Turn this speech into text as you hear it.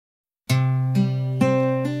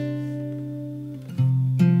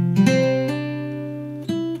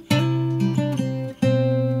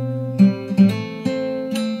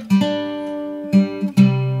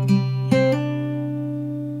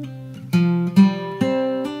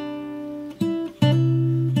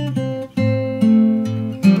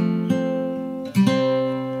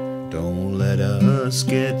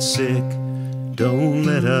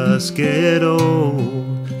let us get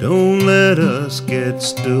old. Don't let us get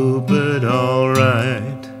stupid,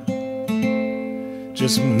 alright.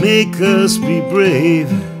 Just make us be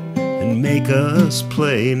brave and make us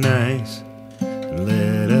play nice. And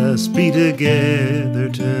let us be together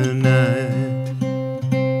tonight.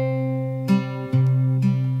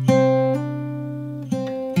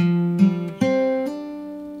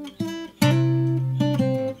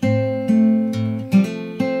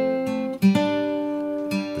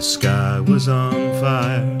 The sky was on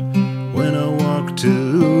fire when I walked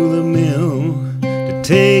to the mill to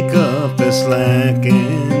take up the slack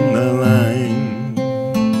in the line.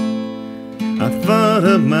 I thought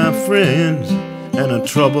of my friends and the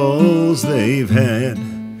troubles they've had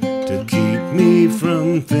to keep me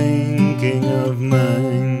from thinking of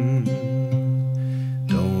mine.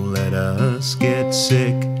 Don't let us get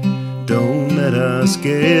sick, don't let us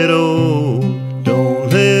get old. Don't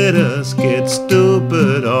let us get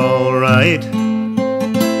stupid, alright.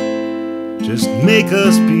 Just make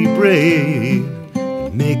us be brave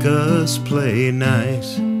and make us play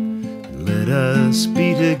nice. And let us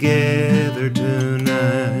be together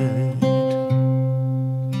tonight.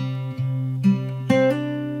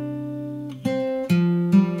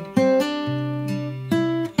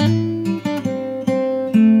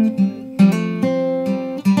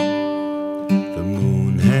 The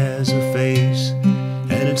moon has a face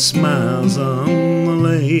and it smiles on the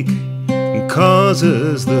lake and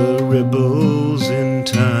causes the ripples in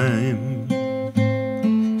time.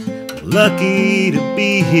 Lucky to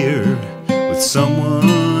be here with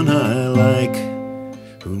someone I like,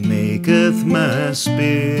 who maketh my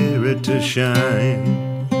spirit to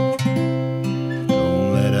shine.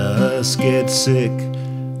 Don't let us get sick,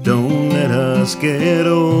 don't let us get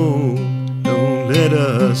old. Don't let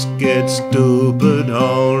us get stupid,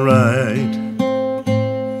 alright.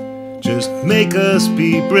 Just make us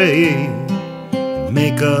be brave and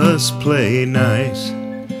make us play nice.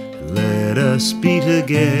 And let us be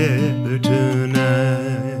together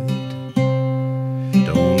tonight.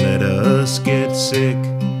 Don't let us get sick,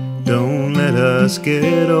 don't let us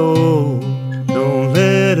get old. Don't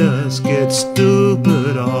let us get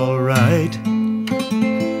stupid, alright.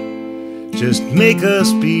 Just make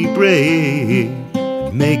us be brave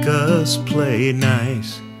and make us play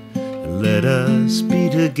nice. Let us be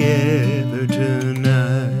together tonight.